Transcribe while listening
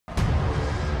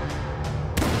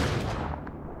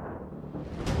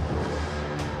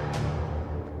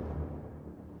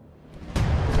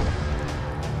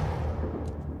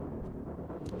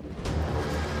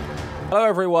Hello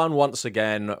everyone, once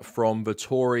again from the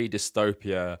Tory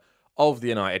dystopia of the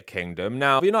United Kingdom.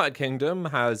 Now, the United Kingdom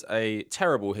has a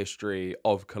terrible history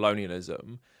of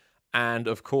colonialism, and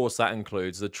of course that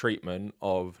includes the treatment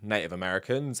of Native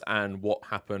Americans, and what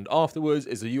happened afterwards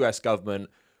is the US government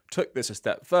took this a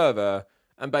step further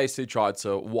and basically tried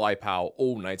to wipe out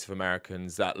all Native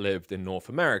Americans that lived in North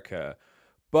America.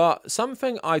 But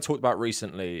something I talked about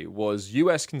recently was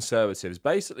US conservatives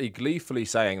basically gleefully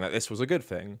saying that this was a good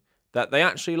thing, that they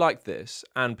actually liked this,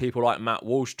 and people like Matt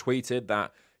Walsh tweeted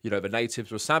that, you know, the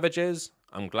natives were savages.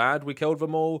 I'm glad we killed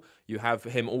them all. You have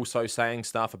him also saying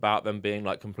stuff about them being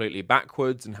like completely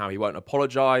backwards and how he won't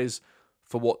apologize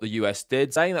for what the US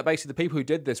did, saying that basically the people who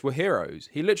did this were heroes.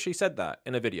 He literally said that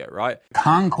in a video, right?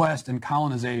 Conquest and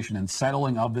colonization and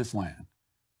settling of this land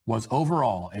was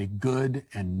overall a good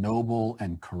and noble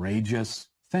and courageous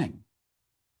thing.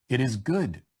 It is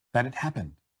good that it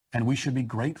happened, and we should be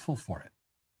grateful for it.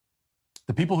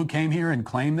 The people who came here and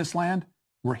claimed this land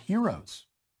were heroes.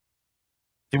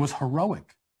 It was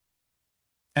heroic.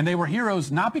 And they were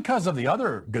heroes not because of the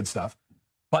other good stuff,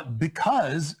 but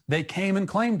because they came and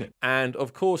claimed it. And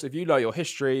of course, if you know your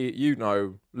history, you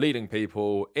know leading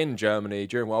people in Germany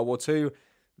during World War II,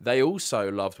 they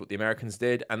also loved what the Americans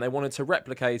did, and they wanted to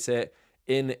replicate it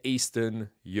in Eastern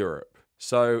Europe.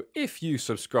 So if you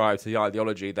subscribe to the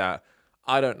ideology that,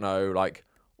 I don't know, like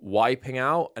wiping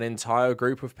out an entire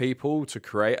group of people to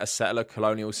create a settler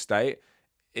colonial state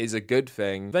is a good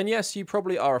thing, then yes, you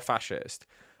probably are a fascist.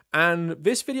 And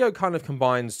this video kind of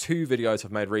combines two videos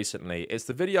I've made recently. It's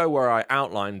the video where I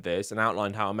outlined this and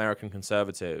outlined how American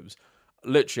conservatives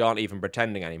literally aren't even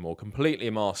pretending anymore, completely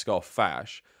mask off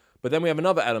fash. But then we have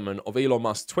another element of Elon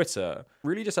Musk's Twitter,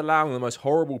 really just allowing the most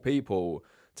horrible people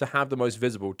to have the most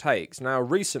visible takes. Now,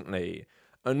 recently,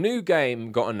 a new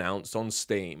game got announced on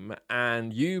Steam,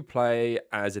 and you play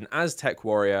as an Aztec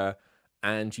warrior,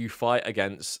 and you fight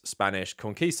against Spanish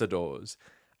conquistadors.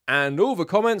 And all the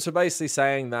comments are basically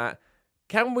saying that,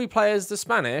 can we play as the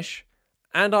Spanish?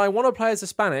 And I want to play as the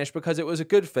Spanish because it was a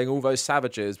good thing all those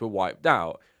savages were wiped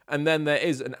out. And then there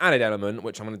is an added element,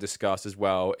 which I'm going to discuss as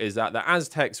well, is that the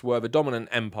Aztecs were the dominant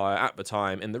empire at the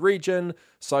time in the region,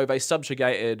 so they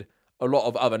subjugated a lot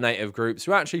of other native groups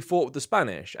who actually fought with the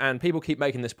Spanish. And people keep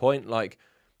making this point, like,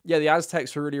 yeah, the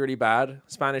Aztecs were really, really bad,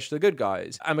 Spanish are the good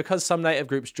guys. And because some native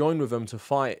groups joined with them to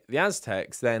fight the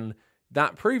Aztecs, then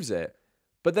that proves it.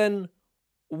 But then,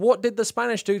 what did the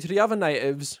Spanish do to the other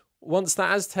natives once the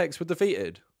Aztecs were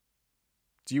defeated?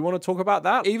 Do you want to talk about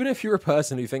that? Even if you're a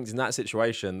person who thinks in that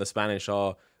situation the Spanish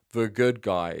are the good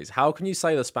guys, how can you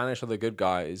say the Spanish are the good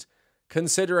guys,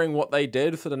 considering what they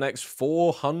did for the next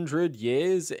 400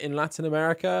 years in Latin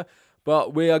America?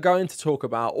 But we are going to talk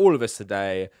about all of this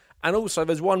today. And also,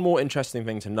 there's one more interesting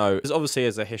thing to note. Because obviously,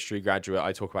 as a history graduate,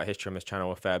 I talk about history on this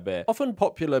channel a fair bit. Often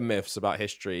popular myths about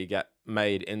history get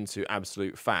made into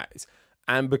absolute facts.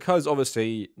 And because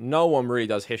obviously no one really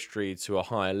does history to a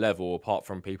higher level apart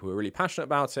from people who are really passionate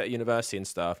about it at university and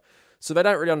stuff, so they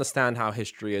don't really understand how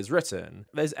history is written.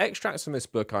 There's extracts from this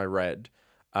book I read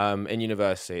in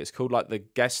university. It's called like the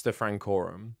Gesta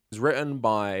Francorum. It's written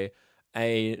by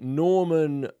a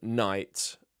Norman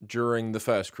knight during the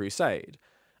First Crusade.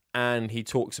 And he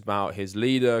talks about his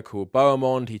leader called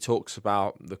Bohemond. He talks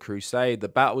about the crusade, the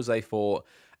battles they fought.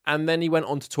 And then he went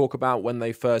on to talk about when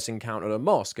they first encountered a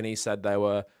mosque, and he said there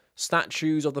were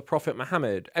statues of the Prophet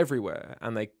Muhammad everywhere,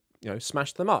 and they, you know,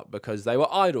 smashed them up because they were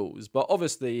idols. But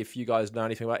obviously, if you guys know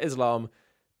anything about Islam,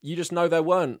 you just know there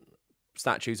weren't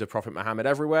statues of Prophet Muhammad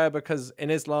everywhere, because in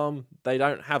Islam, they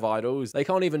don't have idols. They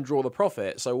can't even draw the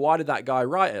Prophet. So why did that guy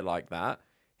write it like that?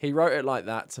 He wrote it like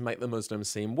that to make the Muslims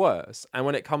seem worse. And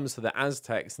when it comes to the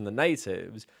Aztecs and the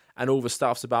natives, and all the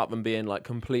stuffs about them being like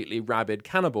completely rabid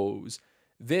cannibals,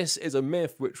 this is a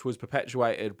myth which was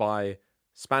perpetuated by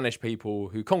Spanish people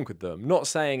who conquered them. Not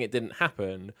saying it didn't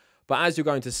happen, but as you're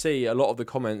going to see, a lot of the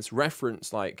comments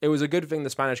reference like, it was a good thing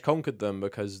the Spanish conquered them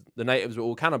because the natives were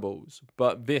all cannibals.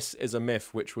 But this is a myth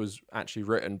which was actually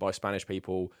written by Spanish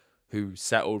people who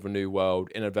settled the New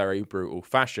World in a very brutal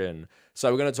fashion.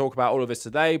 So we're going to talk about all of this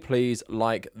today. Please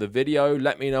like the video.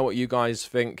 Let me know what you guys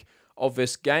think of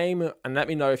this game, and let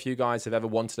me know if you guys have ever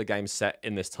wanted a game set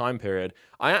in this time period.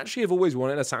 I actually have always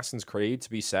wanted Assassin's Creed to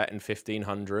be set in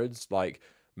 1500s, like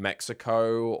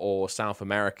Mexico or South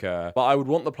America, but I would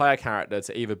want the player character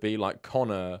to either be like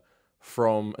Connor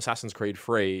from Assassin's Creed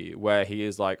 3, where he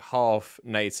is like half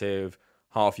native,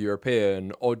 half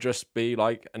European, or just be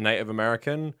like a Native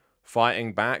American,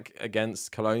 fighting back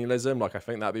against colonialism. Like, I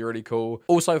think that'd be really cool.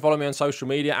 Also, follow me on social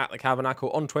media at the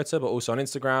Kavernacle on Twitter, but also on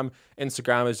Instagram.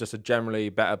 Instagram is just a generally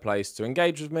better place to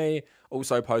engage with me.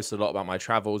 Also, post a lot about my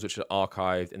travels, which are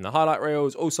archived in the highlight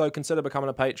reels. Also, consider becoming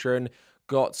a patron.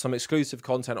 Got some exclusive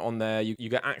content on there. You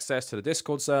get access to the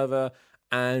Discord server,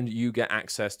 and you get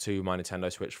access to my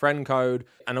Nintendo Switch friend code.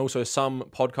 And also, some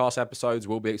podcast episodes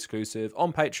will be exclusive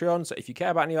on Patreon. So if you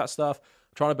care about any of that stuff,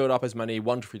 I'm trying to build up as many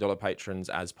 $1 to $3 patrons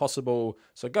as possible.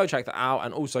 So go check that out,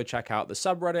 and also check out the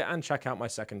subreddit and check out my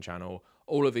second channel.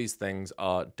 All of these things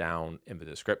are down in the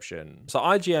description. So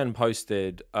IGN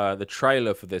posted the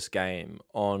trailer for this game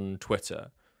on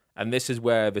Twitter. And this is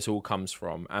where this all comes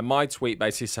from. And my tweet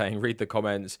basically saying, read the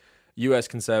comments, US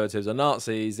conservatives are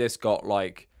Nazis. This got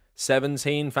like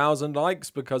 17,000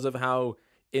 likes because of how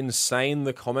insane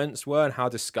the comments were and how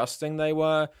disgusting they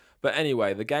were. But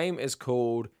anyway, the game is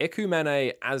called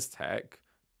Encumene Aztec,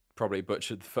 probably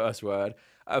butchered the first word,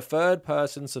 a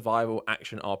third-person survival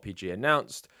action RPG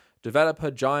announced. Developer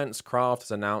Giants Craft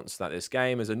has announced that this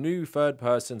game is a new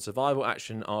third-person survival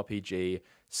action RPG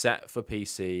set for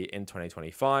PC in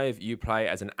 2025. You play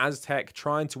as an Aztec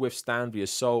trying to withstand the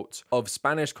assault of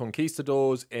Spanish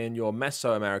conquistadors in your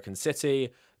Mesoamerican city.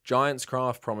 Giants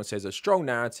Craft promises a strong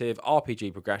narrative,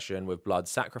 RPG progression with blood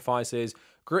sacrifices,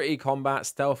 gritty combat,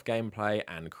 stealth gameplay,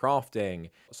 and crafting.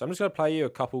 So I'm just going to play you a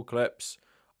couple clips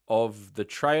of the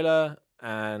trailer,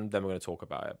 and then we're going to talk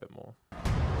about it a bit more.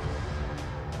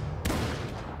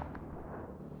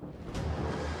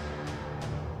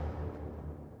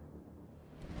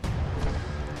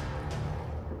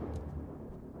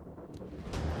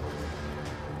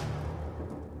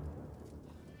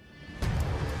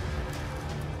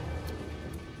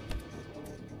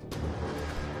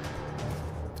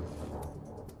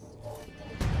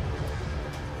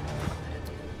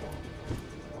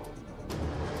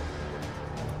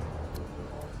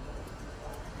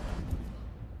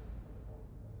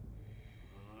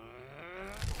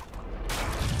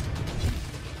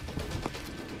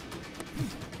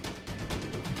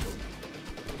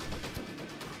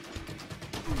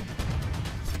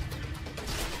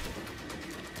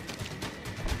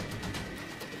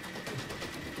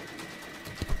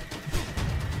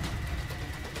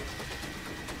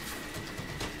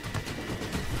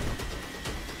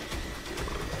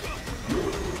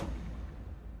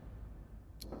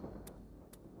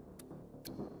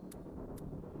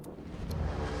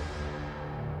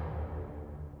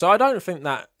 So I don't think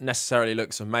that necessarily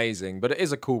looks amazing, but it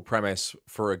is a cool premise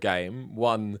for a game,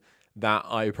 one that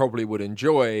I probably would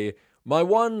enjoy. My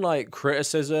one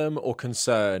criticism or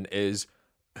concern is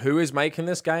who is making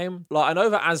this game. Like, I know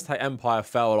the Aztec Empire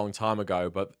fell a long time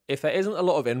ago, but if there isn't a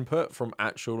lot of input from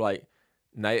actual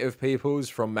native peoples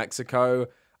from Mexico,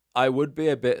 I would be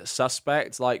a bit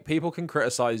suspect. Like, people can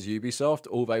criticize Ubisoft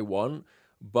all they want,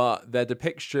 but their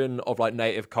depiction of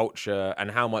native culture and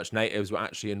how much natives were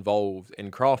actually involved in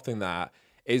crafting that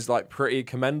is pretty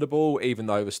commendable, even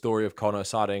though the story of Connor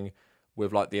siding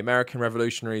with the American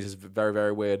revolutionaries is very,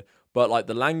 very weird. But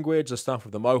the language, the stuff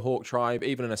with the Mohawk tribe,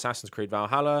 even in Assassin's Creed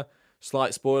Valhalla,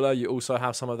 slight spoiler, you also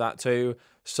have some of that too.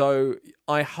 So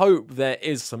I hope there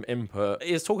is some input.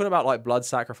 It's talking about blood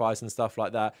sacrifice and stuff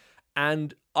like that.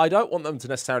 And I don't want them to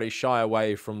necessarily shy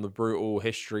away from the brutal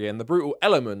history and the brutal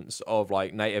elements of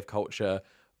native culture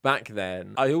back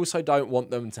then. I also don't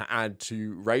want them to add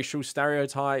to racial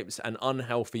stereotypes and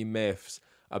unhealthy myths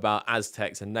about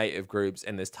Aztecs and native groups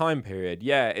in this time period.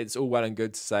 Yeah, it's all well and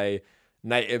good to say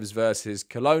natives versus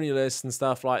colonialists and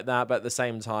stuff like that, but at the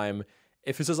same time,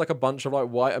 if this is a bunch of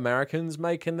white Americans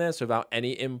making this without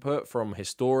any input from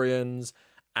historians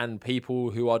and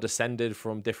people who are descended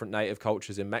from different native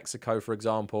cultures in Mexico, for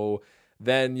example,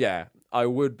 then yeah, I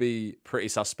would be pretty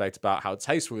suspect about how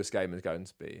tasteful this game is going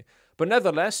to be. But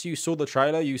nevertheless, you saw the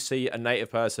trailer, you see a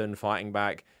native person fighting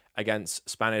back against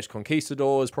Spanish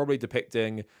conquistadors, probably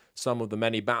depicting some of the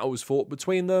many battles fought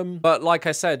between them. But like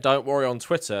I said, don't worry on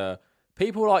Twitter,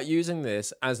 people like using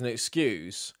this as an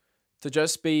excuse to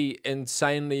just be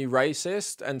insanely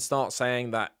racist and start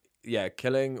saying that, yeah,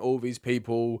 killing all these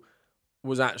people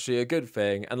was actually a good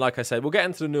thing. And like I said, we'll get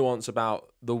into the nuance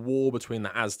about the war between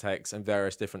the Aztecs and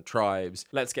various different tribes.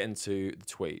 Let's get into the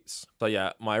tweets. So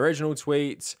yeah, my original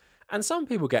tweet, and some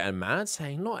people getting mad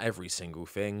saying not every single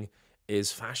thing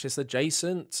is fascist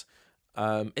adjacent.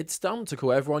 It's dumb to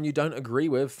call everyone you don't agree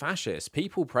with fascist.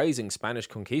 People praising Spanish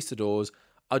conquistadors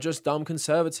are just dumb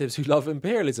conservatives who love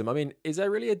imperialism. I mean, is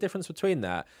there really a difference between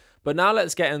that? But now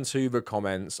let's get into the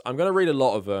comments. I'm going to read a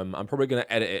lot of them. I'm probably going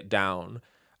to edit it down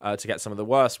to get some of the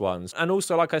worst ones. And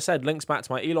also, like I said, links back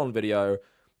to my Elon video.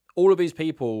 All of these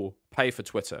people pay for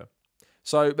Twitter.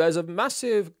 So there's a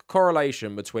massive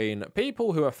correlation between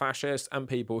people who are fascist and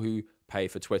people who pay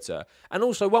for Twitter. And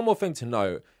also, one more thing to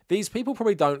note, these people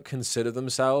probably don't consider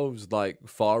themselves like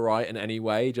far right in any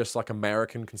way, just like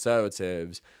American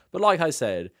conservatives. But like I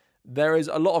said, there is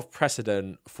a lot of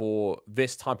precedent for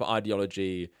this type of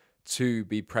ideology to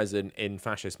be present in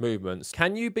fascist movements.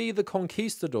 Can you be the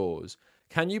conquistadors?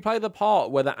 Can you play the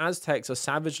part where the Aztecs are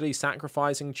savagely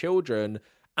sacrificing children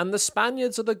and the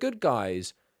Spaniards are the good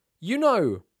guys? You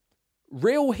know,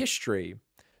 real history.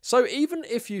 So even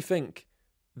if you think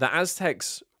the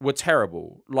Aztecs were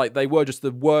terrible, like they were just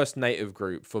the worst native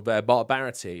group for their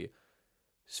barbarity,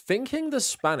 thinking the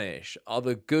Spanish are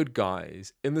the good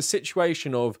guys in the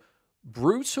situation of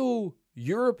brutal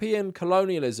European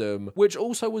colonialism, which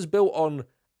also was built on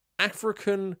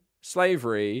African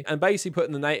slavery and basically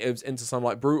putting the natives into some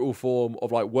like brutal form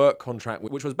of like work contract,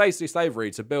 which was basically slavery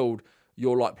to build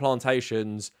your like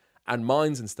plantations and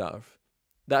mines and stuff.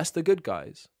 That's the good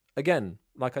guys. Again,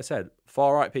 like I said,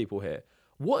 far right people here.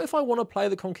 What if I want to play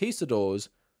the conquistadors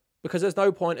because there's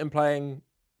no point in playing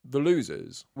the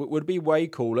losers? It would be way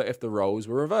cooler if the roles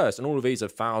were reversed. And all of these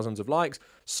have thousands of likes.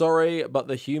 Sorry, but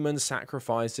the human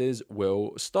sacrifices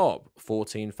will stop.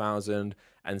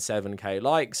 14,007k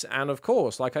likes. And of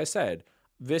course, like I said,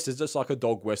 this is just like a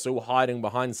dog whistle hiding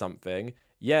behind something.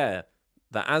 Yeah,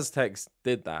 the Aztecs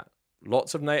did that.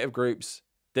 Lots of native groups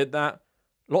did that.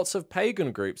 Lots of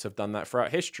pagan groups have done that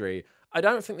throughout history. I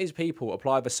don't think these people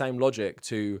apply the same logic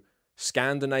to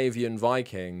Scandinavian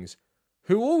Vikings,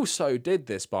 who also did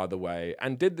this, by the way,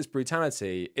 and did this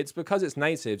brutality. It's because it's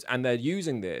natives and they're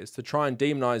using this to try and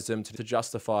demonize them to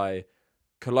justify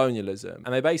colonialism.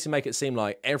 And they basically make it seem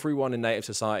like everyone in native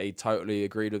society totally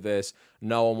agreed with this.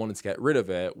 No one wanted to get rid of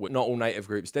it. Not all native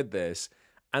groups did this.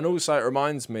 And also it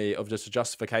reminds me of just a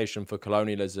justification for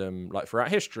colonialism like throughout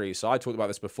history. So I talked about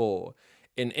this before.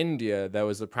 In India, there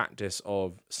was the practice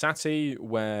of sati,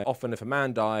 where often if a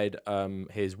man died,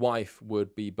 his wife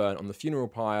would be burnt on the funeral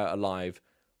pyre alive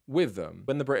with them.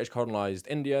 When the British colonized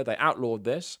India, they outlawed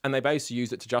this, and they basically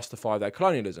used it to justify their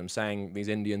colonialism, saying these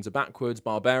Indians are backwards,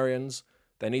 barbarians,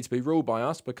 they need to be ruled by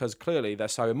us because clearly they're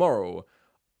so immoral,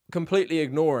 completely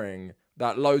ignoring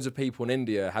that loads of people in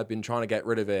India had been trying to get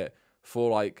rid of it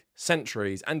for like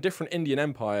centuries, and different Indian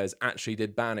empires actually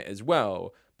did ban it as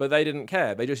well, but they didn't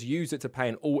care. They just used it to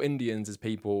paint all Indians as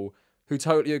people who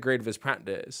totally agreed with this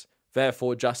practice,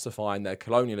 therefore justifying their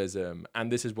colonialism.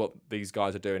 And this is what these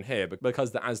guys are doing here. But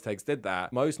because the Aztecs did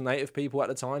that, most native people at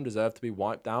the time deserved to be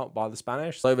wiped out by the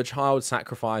Spanish. So the child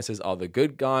sacrifices are the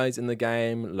good guys in the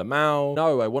game. Lamau,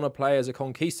 no, I want to play as a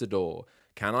conquistador.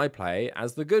 Can I play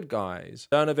as the good guys?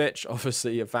 Cernovich,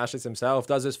 obviously a fascist himself,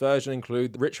 does this version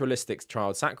include ritualistic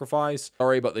child sacrifice?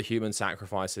 Sorry, but the human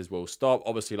sacrifices will stop.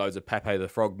 Obviously loads of Pepe the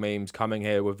Frog memes coming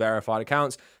here with verified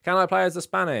accounts. Can I play as the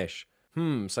Spanish?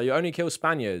 So you only kill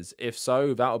Spaniards? If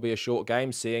so, that'll be a short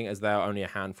game, seeing as there are only a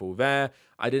handful there.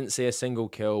 I didn't see a single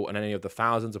kill on any of the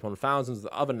thousands upon thousands of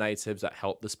other natives that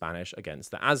helped the Spanish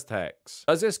against the Aztecs.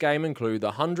 Does this game include the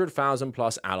 100,000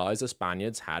 plus allies the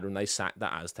Spaniards had when they sacked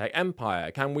the Aztec Empire?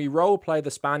 Can we roleplay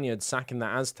the Spaniards sacking the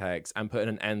Aztecs and putting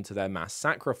an end to their mass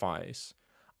sacrifice?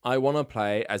 I want to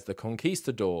play as the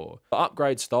Conquistador. The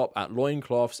upgrades stop at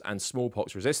loincloths and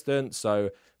smallpox resistance, so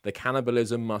the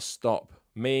cannibalism must stop.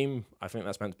 Meme, I think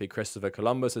that's meant to be Christopher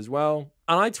Columbus as well.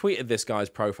 And I tweeted this guy's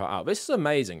profile out. This is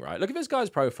amazing, right? Look at this guy's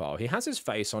profile. He has his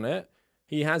face on it.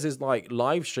 He has his like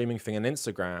live streaming thing on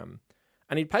Instagram.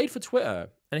 And he paid for Twitter.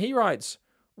 And he writes,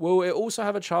 will it also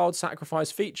have a child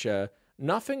sacrifice feature?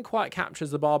 Nothing quite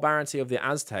captures the barbarity of the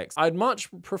Aztecs. I'd much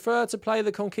prefer to play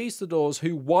the conquistadors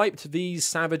who wiped these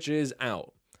savages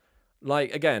out.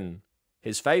 Like, again,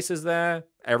 his face is there.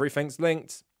 Everything's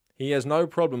linked. He has no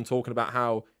problem talking about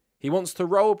how he wants to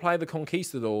roleplay the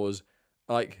conquistadors,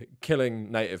 like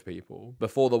killing native people.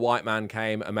 Before the white man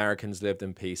came, Americans lived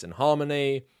in peace and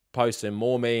harmony. Posting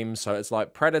more memes, so it's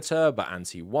like Predator, but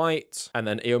anti-white. And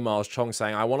then Eomar's Chong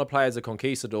saying, I want to play as the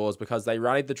conquistadors because they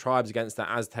rallied the tribes against the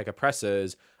Aztec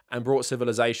oppressors and brought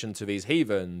civilization to these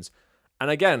heathens.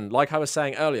 And again, like I was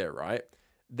saying earlier, right?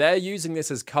 They're using this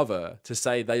as cover to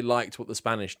say they liked what the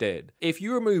Spanish did. If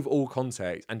you remove all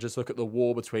context and just look at the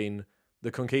war between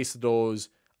the conquistadors,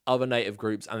 other native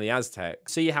groups, and the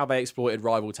Aztecs, see how they exploited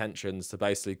rival tensions to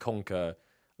basically conquer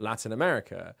Latin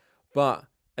America. But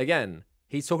again,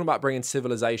 he's talking about bringing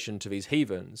civilization to these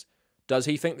heathens. Does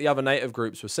he think the other native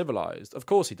groups were civilized? Of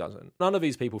course he doesn't. None of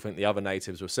these people think the other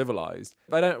natives were civilized.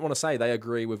 They don't want to say they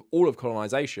agree with all of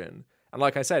colonization. And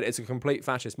like I said, it's a complete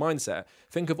fascist mindset.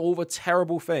 Think of all the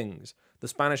terrible things the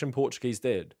Spanish and Portuguese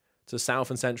did to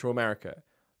South and Central America.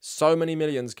 So many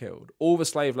millions killed. All the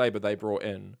slave labor they brought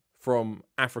in from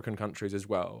African countries as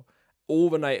well. All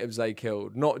the natives they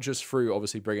killed, not just through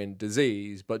obviously bringing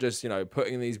disease, but just, you know,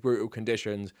 putting in these brutal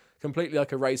conditions, completely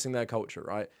like erasing their culture,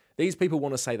 right? These people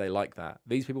want to say they like that.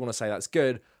 These people want to say that's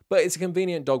good, but it's a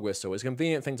convenient dog whistle. It's a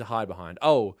convenient thing to hide behind.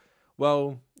 Oh,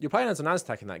 well, you're playing as an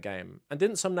Aztec in that game, and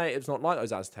didn't some natives not like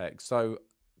those Aztecs? So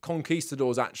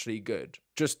Conquistadors actually good.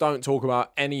 Just don't talk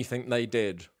about anything they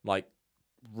did, like,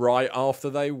 right after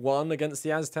they won against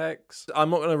the Aztecs. I'm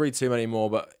not going to read too many more,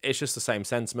 but it's just the same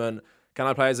sentiment. Can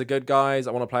I play as the good guys?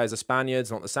 I want to play as the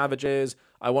Spaniards, not the savages.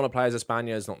 I want to play as the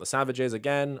Spaniards, not the savages.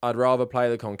 Again, I'd rather play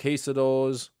the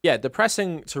Conquistadors. Yeah,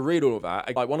 depressing to read all of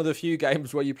that. Like, one of the few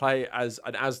games where you play as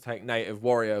an Aztec native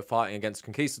warrior fighting against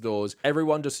Conquistadors,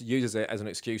 everyone just uses it as an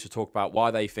excuse to talk about why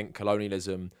they think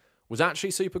colonialism was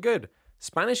actually super good.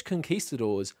 Spanish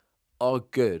Conquistadors are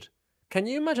good. Can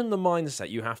you imagine the mindset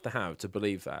you have to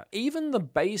believe that? Even the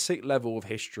basic level of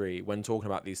history when talking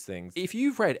about these things, if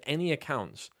you've read any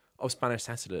accounts of Spanish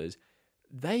settlers,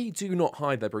 they do not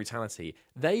hide their brutality.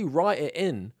 They write it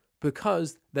in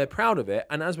because they're proud of it.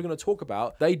 And as we're going to talk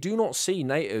about, they do not see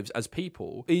natives as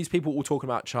people. These people all talking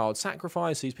about child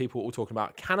sacrifice. These people all talking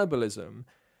about cannibalism.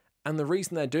 And the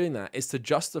reason they're doing that is to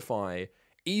justify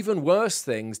even worse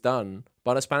things done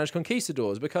by the Spanish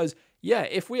conquistadors. Because, yeah,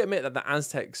 if we admit that the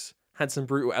Aztecs had some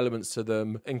brutal elements to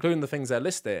them, including the things they're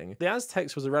listing, the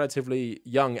Aztecs was a relatively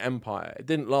young empire. It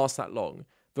didn't last that long.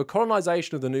 The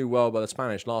colonization of the New World by the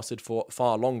Spanish lasted for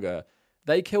far longer.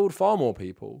 They killed far more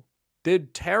people,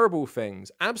 did terrible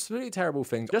things, absolutely terrible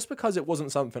things. Just because it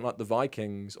wasn't something like the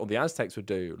Vikings or the Aztecs would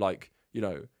do, like, you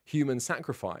know, human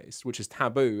sacrifice, which is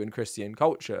taboo in Christian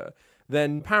culture,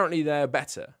 then apparently they're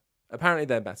better. Apparently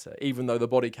they're better, even though the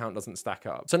body count doesn't stack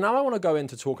up. So now I want to go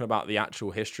into talking about the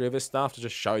actual history of this stuff to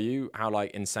just show you how,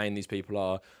 like, insane these people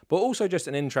are, but also just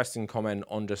an interesting comment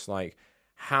on just, like,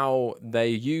 how they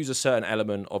use a certain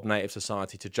element of native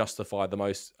society to justify the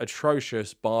most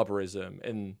atrocious barbarism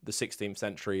in the 16th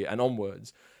century and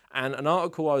onwards. And an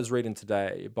article I was reading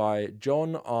today by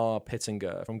John R.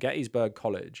 Pittinger from Gettysburg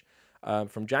College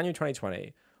from January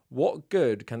 2020, what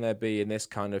good can there be in this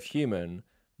kind of human?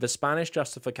 The Spanish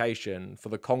justification for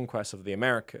the conquest of the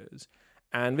Americas.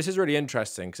 And this is really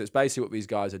interesting because it's basically what these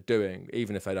guys are doing,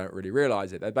 even if they don't really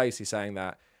realize it. They're basically saying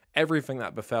that everything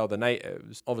that befell the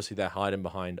natives, obviously they're hiding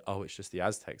behind, oh, it's just the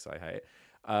Aztecs I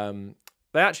hate,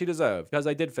 they actually deserve, because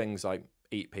they did things like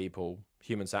eat people,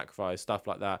 human sacrifice, stuff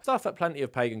like that. Stuff that plenty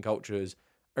of pagan cultures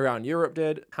around Europe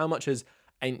did. How much has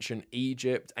ancient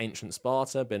Egypt, ancient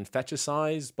Sparta been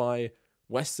fetishized by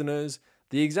Westerners?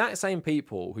 The exact same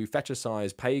people who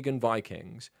fetishize pagan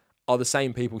Vikings are the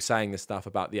same people saying this stuff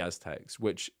about the Aztecs,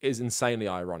 which is insanely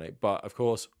ironic. But of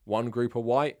course, one group are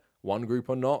white, one group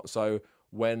are not. So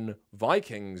when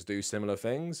Vikings do similar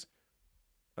things,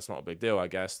 that's not a big deal, I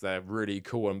guess. They're really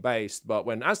cool and based. But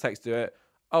when Aztecs do it,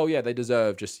 oh yeah, they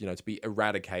deserve just, you know, to be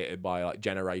eradicated by like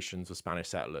generations of Spanish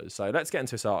settlers. So let's get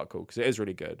into this article because it is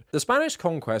really good. The Spanish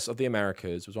conquest of the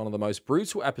Americas was one of the most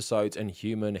brutal episodes in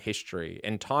human history.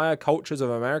 Entire cultures of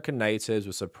American natives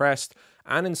were suppressed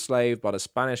and enslaved by the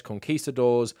Spanish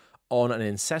conquistadors on an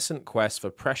incessant quest for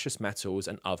precious metals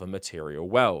and other material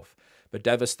wealth. The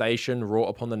devastation wrought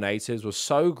upon the natives was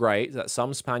so great that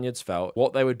some Spaniards felt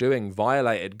what they were doing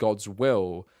violated God's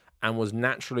will and was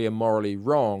naturally and morally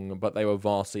wrong, but they were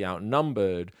vastly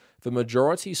outnumbered. The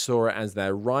majority saw it as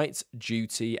their right,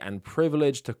 duty, and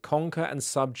privilege to conquer and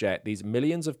subject these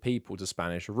millions of people to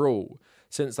Spanish rule.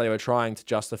 Since they were trying to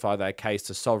justify their case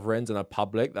to sovereigns and a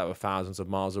public that were thousands of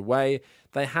miles away,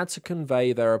 they had to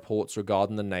convey their reports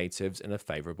regarding the natives in a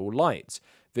favourable light.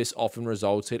 This often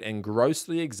resulted in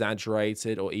grossly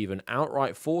exaggerated or even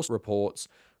outright false reports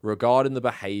regarding the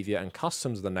behaviour and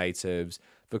customs of the natives.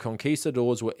 The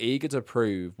conquistadors were eager to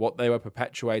prove what they were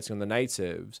perpetuating on the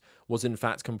natives was in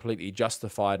fact completely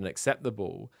justified and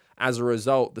acceptable. As a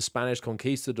result, the Spanish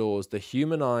conquistadors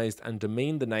dehumanized and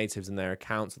demeaned the natives in their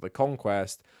accounts of the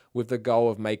conquest with the goal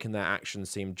of making their actions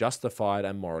seem justified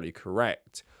and morally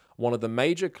correct. One of the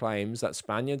major claims that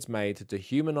Spaniards made to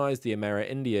dehumanize the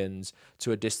Amerindians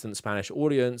to a distant Spanish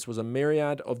audience was a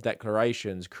myriad of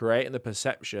declarations, creating the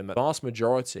perception that the vast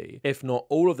majority, if not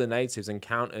all of the natives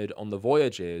encountered on the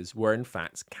voyages, were in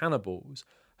fact cannibals.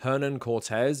 Hernan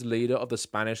Cortes, leader of the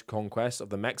Spanish conquest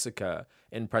of the Mexica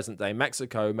in present-day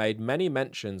Mexico, made many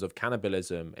mentions of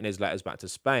cannibalism in his letters back to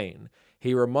Spain.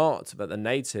 He remarked that the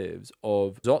natives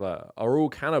of Zotla are all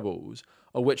cannibals,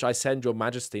 of which I send your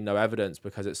majesty no evidence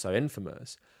because it's so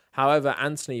infamous. However,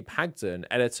 Anthony Pagden,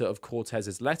 editor of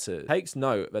Cortes's letters, takes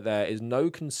note that there is no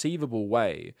conceivable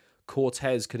way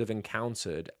Cortes could have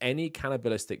encountered any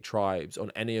cannibalistic tribes on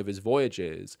any of his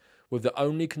voyages, with the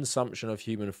only consumption of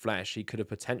human flesh he could have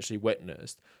potentially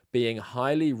witnessed being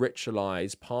highly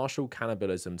ritualized partial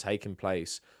cannibalism taking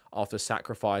place after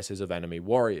sacrifices of enemy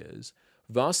warriors.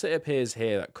 Thus, it appears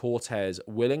here that Cortes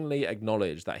willingly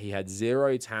acknowledged that he had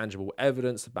zero tangible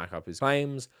evidence to back up his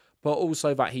claims, but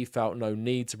also that he felt no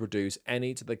need to produce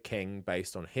any to the king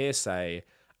based on hearsay,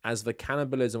 as the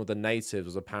cannibalism of the natives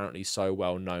was apparently so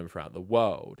well known throughout the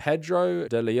world. Pedro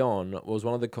de Leon was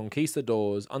one of the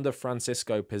conquistadors under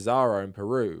Francisco Pizarro in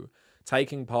Peru,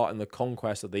 taking part in the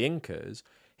conquest of the Incas.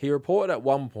 He reported at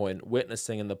one point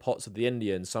witnessing in the pots of the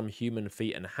Indians some human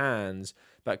feet and hands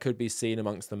that could be seen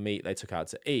amongst the meat they took out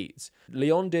to eat.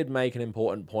 Leon did make an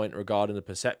important point regarding the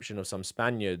perception of some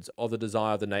Spaniards of the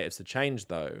desire of the natives to change,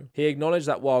 though. He acknowledged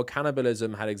that while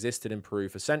cannibalism had existed in Peru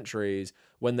for centuries,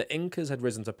 when the Incas had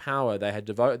risen to power, they had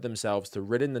devoted themselves to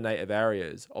ridding the native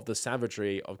areas of the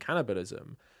savagery of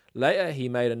cannibalism. Later, he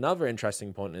made another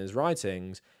interesting point in his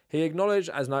writings. He acknowledged,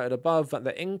 as noted above, that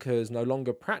the Incas no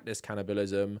longer practiced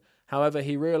cannibalism. However,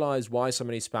 he realized why so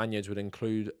many Spaniards would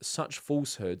include such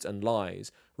falsehoods and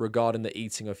lies regarding the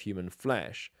eating of human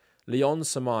flesh. Leon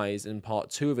surmised in part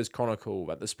 2 of his chronicle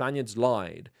that the Spaniards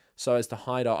lied so as to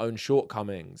hide our own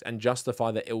shortcomings and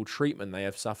justify the ill treatment they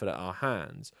have suffered at our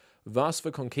hands. Thus,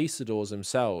 the conquistadors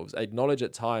themselves acknowledge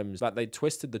at times that they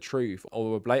twisted the truth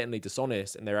or were blatantly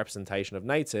dishonest in their representation of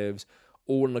natives,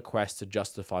 all in the quest to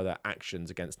justify their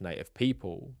actions against native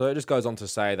people. So it just goes on to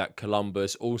say that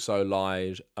Columbus also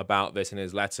lied about this in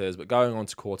his letters, but going on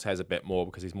to Cortes a bit more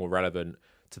because he's more relevant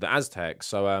to the Aztecs.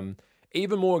 So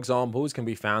even more examples can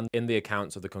be found in the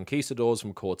accounts of the conquistadors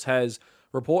from Cortes,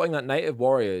 reporting that native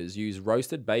warriors use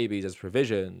roasted babies as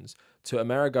provisions, to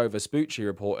Amerigo Vespucci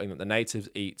reporting that the natives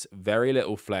eat very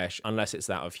little flesh unless it's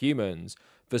that of humans.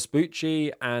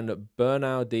 Vespucci and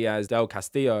Bernal Diaz del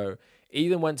Castillo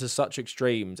even went to such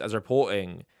extremes as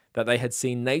reporting that they had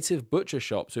seen native butcher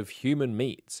shops with human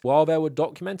meat. While there were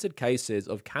documented cases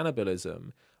of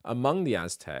cannibalism among the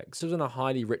Aztecs, this was in a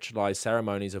highly ritualized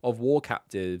ceremonies of war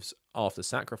captives after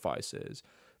sacrifices.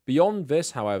 Beyond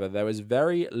this, however, there is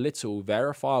very little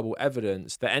verifiable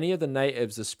evidence that any of the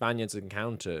natives the Spaniards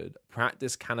encountered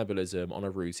practiced cannibalism on a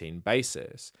routine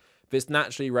basis. This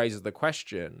naturally raises the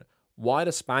question why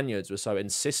the Spaniards were so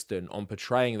insistent on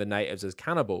portraying the natives as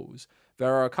cannibals.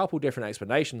 There are a couple different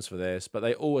explanations for this, but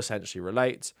they all essentially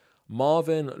relate.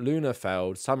 Marvin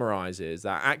Lunefeld summarizes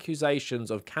that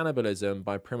accusations of cannibalism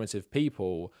by primitive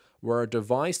people were a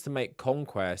device to make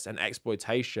conquest and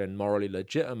exploitation morally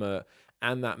legitimate,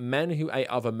 and that men who ate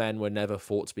other men were never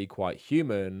thought to be quite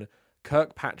human.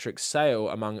 Kirkpatrick Sale,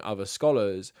 among other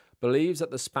scholars, believes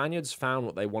that the Spaniards found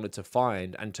what they wanted to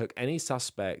find and took any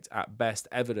suspect at best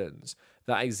evidence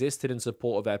that existed in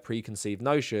support of their preconceived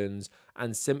notions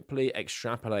and simply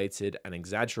extrapolated and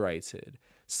exaggerated.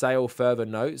 Sale further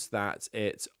notes that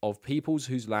of peoples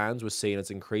whose lands were seen as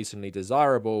increasingly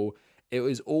desirable, it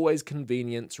was always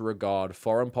convenient to regard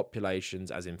foreign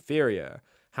populations as inferior.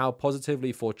 How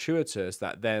positively fortuitous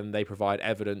that then they provide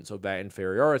evidence of their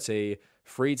inferiority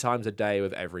 3 times a day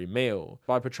with every meal.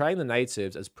 By portraying the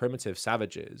natives as primitive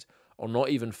savages, or not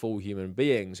even full human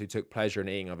beings who took pleasure in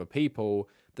eating other people,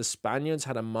 the Spaniards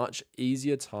had a much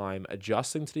easier time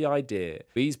adjusting to the idea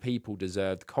these people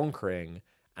deserved conquering,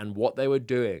 and what they were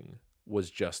doing was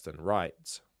just and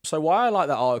right. So why I like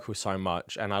that article so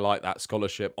much, and I like that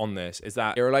scholarship on this, is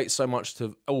that it relates so much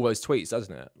to all those tweets,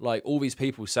 doesn't it? Like all these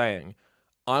people saying,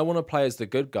 I want to play as the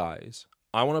good guys.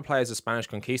 I want to play as the Spanish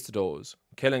conquistadors,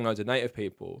 killing loads of native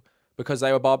people, because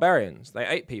they were barbarians. They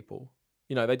ate people.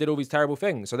 You know, they did all these terrible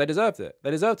things, so they deserved it.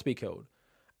 They deserved to be killed.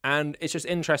 And it's just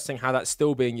interesting how that's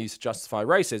still being used to justify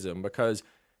racism, because,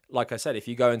 like I said, if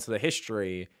you go into the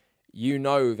history, you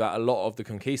know that a lot of the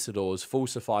conquistadors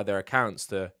falsified their accounts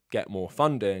to get more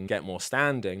funding, get more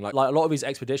standing. Like a lot of these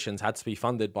expeditions had to be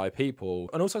funded by people.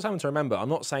 And also something to remember, I'm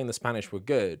not saying the Spanish were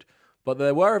good, but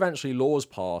there were eventually laws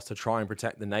passed to try and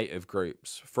protect the native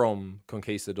groups from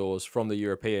conquistadors, from the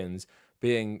Europeans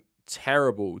being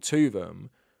terrible to them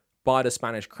by the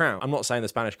Spanish crown. I'm not saying the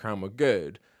Spanish crown were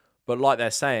good, but like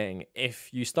they're saying, if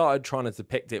you started trying to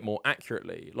depict it more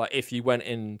accurately, like if you went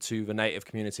into the native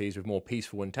communities with more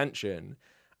peaceful intention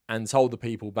and told the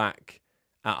people back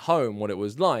at home what it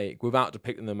was like without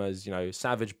depicting them as, you know,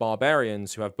 savage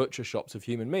barbarians who have butcher shops of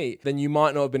human meat, then you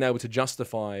might not have been able to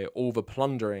justify all the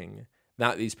plundering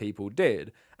that these people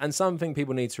did. And something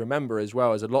people need to remember as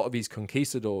well is a lot of these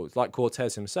conquistadors, like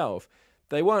Cortes himself,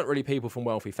 they weren't really people from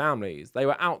wealthy families. They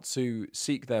were out to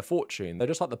seek their fortune. They're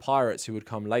just like the pirates who would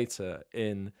come later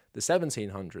in the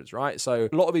 1700s, right? So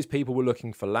a lot of these people were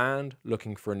looking for land,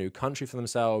 looking for a new country for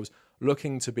themselves,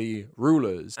 looking to be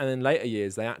rulers. And in later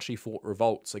years, they actually fought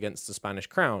revolts against the Spanish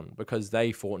crown because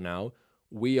they thought, now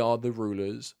we are the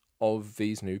rulers of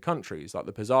these new countries, like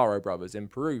the Pizarro brothers in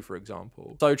Peru, for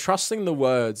example. So trusting the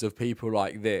words of people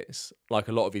like this, like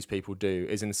a lot of these people do,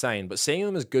 is insane, but seeing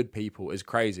them as good people is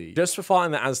crazy. Just for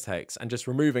fighting the Aztecs and just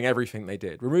removing everything they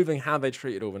did, removing how they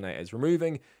treated all the natives,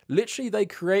 literally they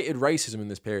created racism in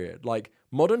this period. Like,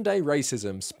 modern day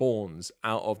racism spawns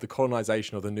out of the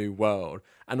colonization of the New World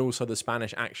and also the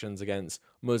Spanish actions against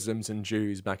Muslims and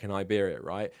Jews back in Iberia,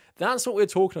 right? That's what we're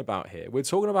talking about here. We're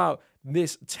talking about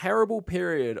this terrible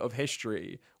period of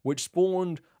history which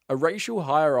spawned a racial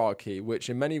hierarchy which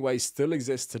in many ways still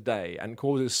exists today and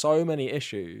causes so many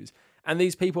issues. And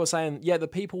these people are saying, yeah, the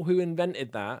people who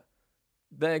invented that,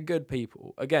 they're good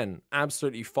people. Again,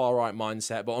 absolutely far-right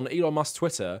mindset. But on Elon Musk's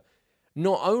Twitter,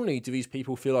 not only do these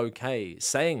people feel okay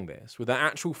saying this with their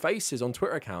actual faces on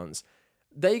Twitter accounts,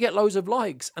 they get loads of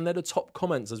likes and they're the top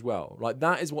comments as well. Like,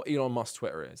 that is what Elon Musk's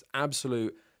Twitter is.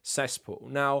 Absolute cesspool.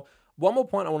 Now, one more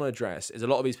point I want to address is a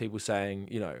lot of these people saying,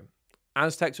 you know,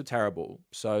 Aztecs were terrible,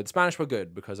 so the Spanish were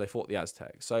good because they fought the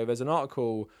Aztecs. So there's an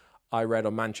article I read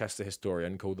on Manchester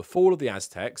Historian called The Fall of the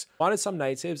Aztecs. Why did some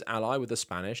natives ally with the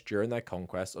Spanish during their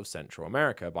conquest of Central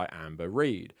America, by Amber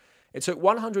Reed. It took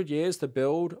 100 years to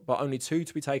build, but only 2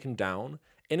 to be taken down.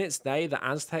 In its day, the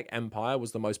Aztec Empire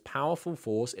was the most powerful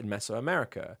force in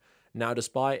Mesoamerica. Now,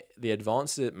 despite the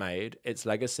advances it made, its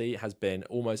legacy has been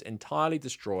almost entirely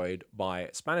destroyed by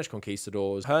Spanish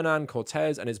conquistadors. Hernan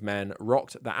Cortes and his men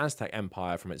rocked the Aztec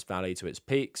Empire from its valley to its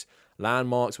peaks.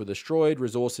 Landmarks were destroyed,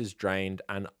 resources drained,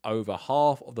 and over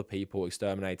half of the people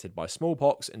exterminated by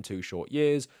smallpox in 2 short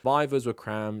years. Survivors were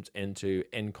crammed into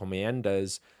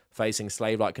encomiendas, facing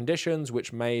slave-like conditions,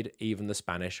 which made even the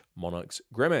Spanish monarchs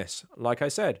grimace. Like I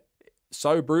said,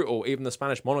 so brutal, even the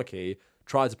Spanish monarchy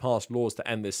tried to pass laws to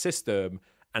end this system,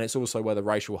 and it's also where the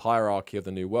racial hierarchy of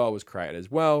the New World was created as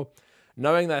well.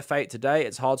 Knowing their fate today,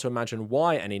 it's hard to imagine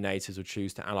why any natives would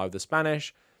choose to ally with the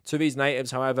Spanish. To these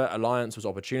natives, however, alliance was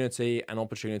opportunity, an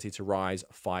opportunity to rise,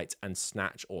 fight, and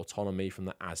snatch autonomy from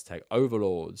the Aztec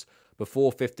overlords. Before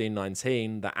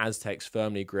 1519, the Aztecs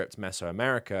firmly gripped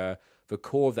Mesoamerica. The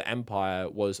core of the empire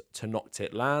was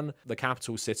Tenochtitlan, the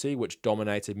capital city which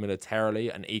dominated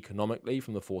militarily and economically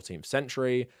from the 14th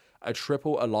century. A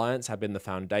triple alliance had been the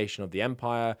foundation of the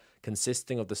empire,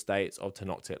 consisting of the states of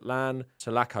Tenochtitlan,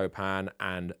 Tlacopan,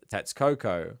 and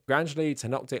Texcoco. Gradually,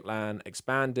 Tenochtitlan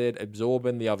expanded,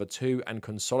 absorbing the other 2 and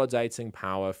consolidating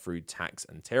power through tax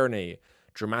and tyranny.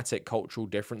 Dramatic cultural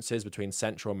differences between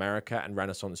Central America and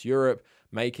Renaissance Europe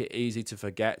make it easy to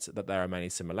forget that there are many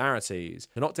similarities.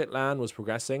 Tenochtitlan was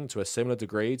progressing to a similar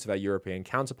degree to their European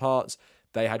counterparts.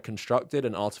 They had constructed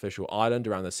an artificial island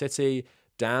around the city,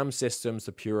 dam systems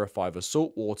to purify the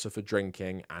salt water for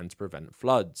drinking and to prevent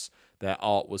floods. Their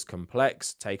art was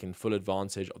complex, taking full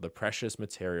advantage of the precious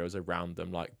materials around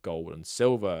them like gold and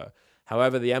silver.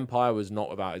 However, the empire was not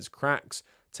without its cracks.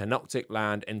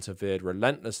 Tenochtitlan interfered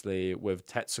relentlessly with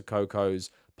Texcoco's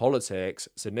politics,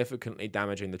 significantly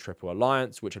damaging the Triple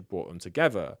Alliance which had brought them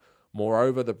together.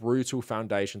 Moreover, the brutal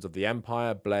foundations of the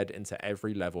empire bled into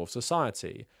every level of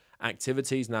society.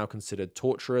 Activities now considered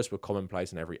torturous were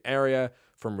commonplace in every area,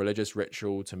 from religious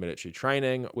ritual to military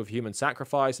training, with human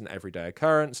sacrifice an everyday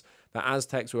occurrence. The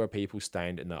Aztecs were a people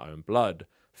stained in their own blood.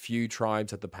 Few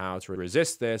tribes had the power to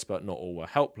resist this, but not all were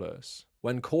helpless.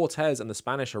 When Cortes and the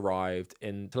Spanish arrived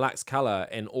in Tlaxcala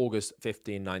in August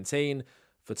 1519,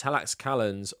 the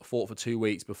Tlaxcalans fought for 2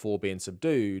 weeks before being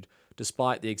subdued.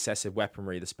 Despite the excessive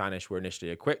weaponry the Spanish were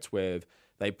initially equipped with,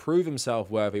 they proved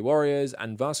themselves worthy warriors,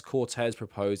 and thus Cortes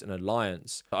proposed an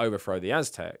alliance to overthrow the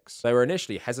Aztecs. They were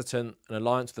initially hesitant. An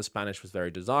alliance with the Spanish was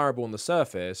very desirable on the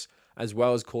surface, as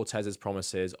well as Cortes's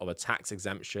promises of a tax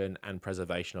exemption and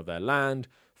preservation of their land,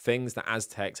 things the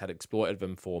Aztecs had exploited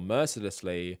them for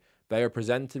mercilessly. They were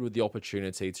presented with the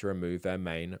opportunity to remove their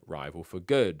main rival for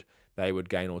good. They would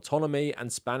gain autonomy,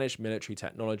 and Spanish military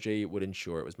technology would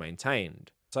ensure it was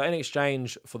maintained. So in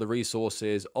exchange for the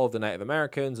resources of the Native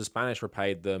Americans, the Spanish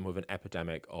repaid them with an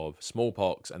epidemic of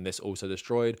smallpox, and this also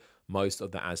destroyed most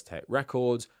of the Aztec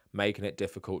records, making it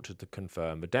difficult to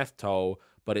confirm the death toll,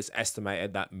 but it's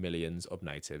estimated that millions of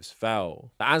natives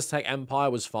fell. The Aztec Empire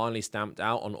was finally stamped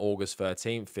out on August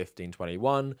 13,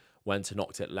 1521, when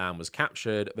Tenochtitlan was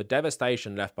captured. The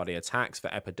devastation left by the attacks,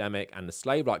 the epidemic, and the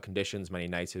slave-like conditions many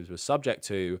natives were subject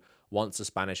to once the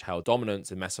Spanish held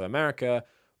dominance in Mesoamerica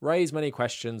raise many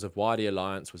questions of why the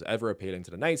alliance was ever appealing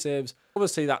to the natives.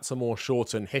 Obviously, that's a more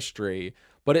shortened history,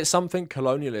 but it's something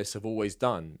colonialists have always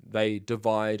done. They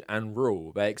divide and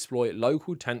rule. They exploit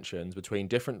local tensions between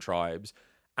different tribes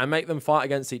and make them fight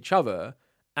against each other.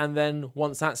 And then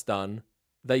once that's done,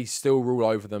 they still rule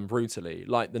over them brutally.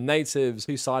 Like the natives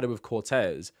who sided with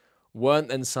Cortes weren't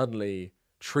then suddenly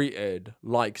treated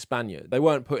like Spaniards. They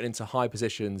weren't put into high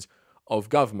positions of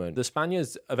government. The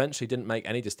Spaniards eventually didn't make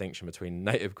any distinction between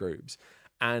native groups.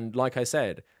 And like I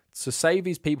said, to say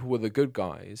these people were the good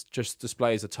guys just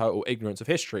displays a total ignorance of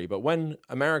history. But when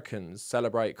Americans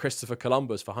celebrate Christopher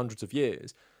Columbus for hundreds of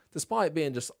years, despite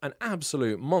being just an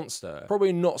absolute monster,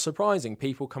 probably not surprising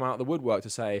people come out of the woodwork to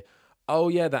say, oh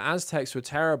yeah, the Aztecs were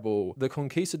terrible, the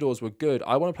Conquistadors were good,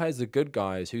 I want to play as the good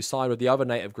guys who side with the other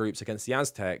native groups against the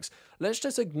Aztecs. Let's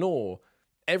just ignore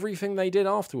everything they did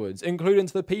afterwards, including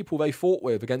to the people they fought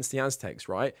with against the Aztecs,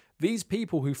 right? These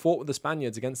people who fought with the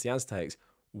Spaniards against the Aztecs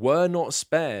were not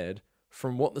spared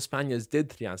from what the Spaniards did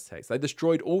to the Aztecs. They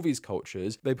destroyed all these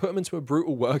cultures. They put them into a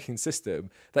brutal working system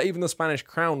that even the Spanish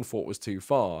crown thought was too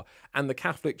far. And the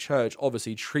Catholic Church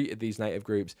obviously treated these native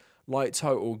groups like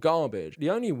total garbage. The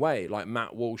only way, like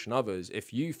Matt Walsh and others,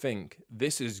 if you think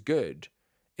this is good,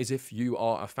 is if you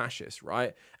are a fascist,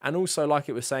 right? And also, like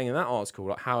it was saying in that article,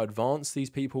 like how advanced these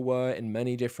people were in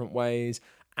many different ways.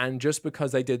 And just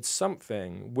because they did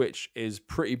something which is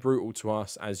pretty brutal to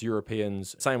us as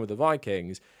Europeans, same with the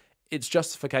Vikings, it's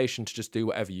justification to just do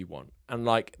whatever you want. And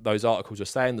like those articles are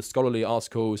saying, the scholarly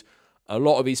articles, a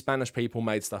lot of these Spanish people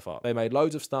made stuff up. They made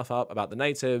loads of stuff up about the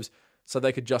natives so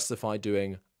they could justify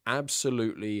doing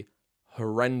absolutely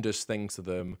horrendous things to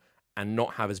them and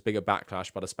not have as big a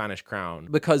backlash by the Spanish crown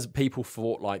because people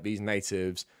thought like these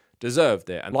natives deserved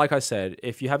it. And like I said,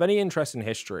 if you have any interest in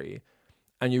history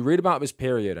and you read about this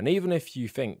period, and even if you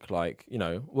think like, you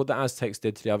know, what the Aztecs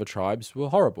did to the other tribes were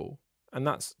horrible, and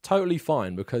that's totally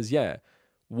fine because, yeah,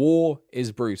 war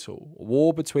is brutal.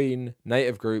 War between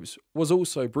native groups was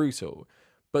also brutal.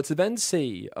 But to then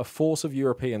see a force of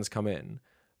Europeans come in,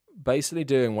 basically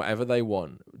doing whatever they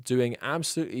want, doing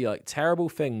absolutely like terrible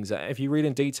things that if you read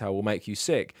in detail will make you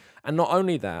sick. And not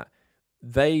only that,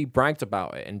 they bragged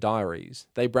about it in diaries.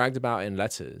 They bragged about it in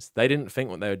letters. They didn't think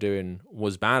what they were doing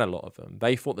was bad, a lot of them.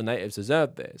 They thought the natives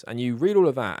deserved this. And you read all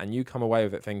of that and you come away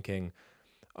with it thinking,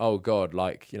 oh God,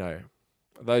 like, you know,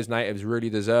 those natives really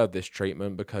deserve this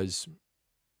treatment because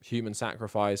human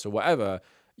sacrifice or whatever.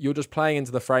 You're just playing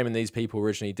into the framing these people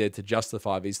originally did to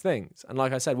justify these things. And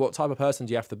like I said, what type of person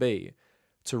do you have to be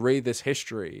to read this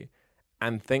history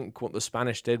and think what the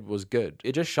Spanish did was good?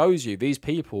 It just shows you these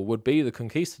people would be the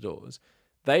conquistadors.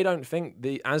 They don't think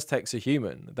the Aztecs are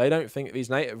human. They don't think these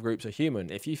native groups are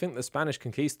human. If you think the Spanish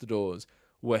conquistadors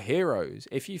were heroes,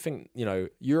 if you think, you know,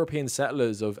 European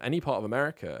settlers of any part of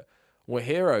America were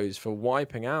heroes for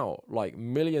wiping out like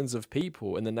millions of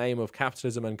people in the name of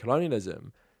capitalism and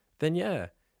colonialism, then yeah,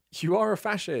 you are a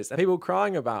fascist. And people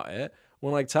crying about it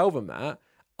when I tell them that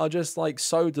are just like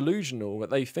so delusional that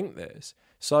they think this.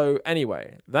 So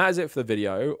anyway, that is it for the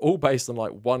video, all based on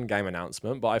like one game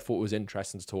announcement, but I thought it was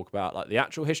interesting to talk about like the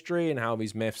actual history and how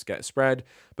these myths get spread.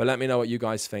 But let me know what you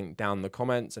guys think down in the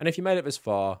comments. And if you made it this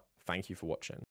far, thank you for watching.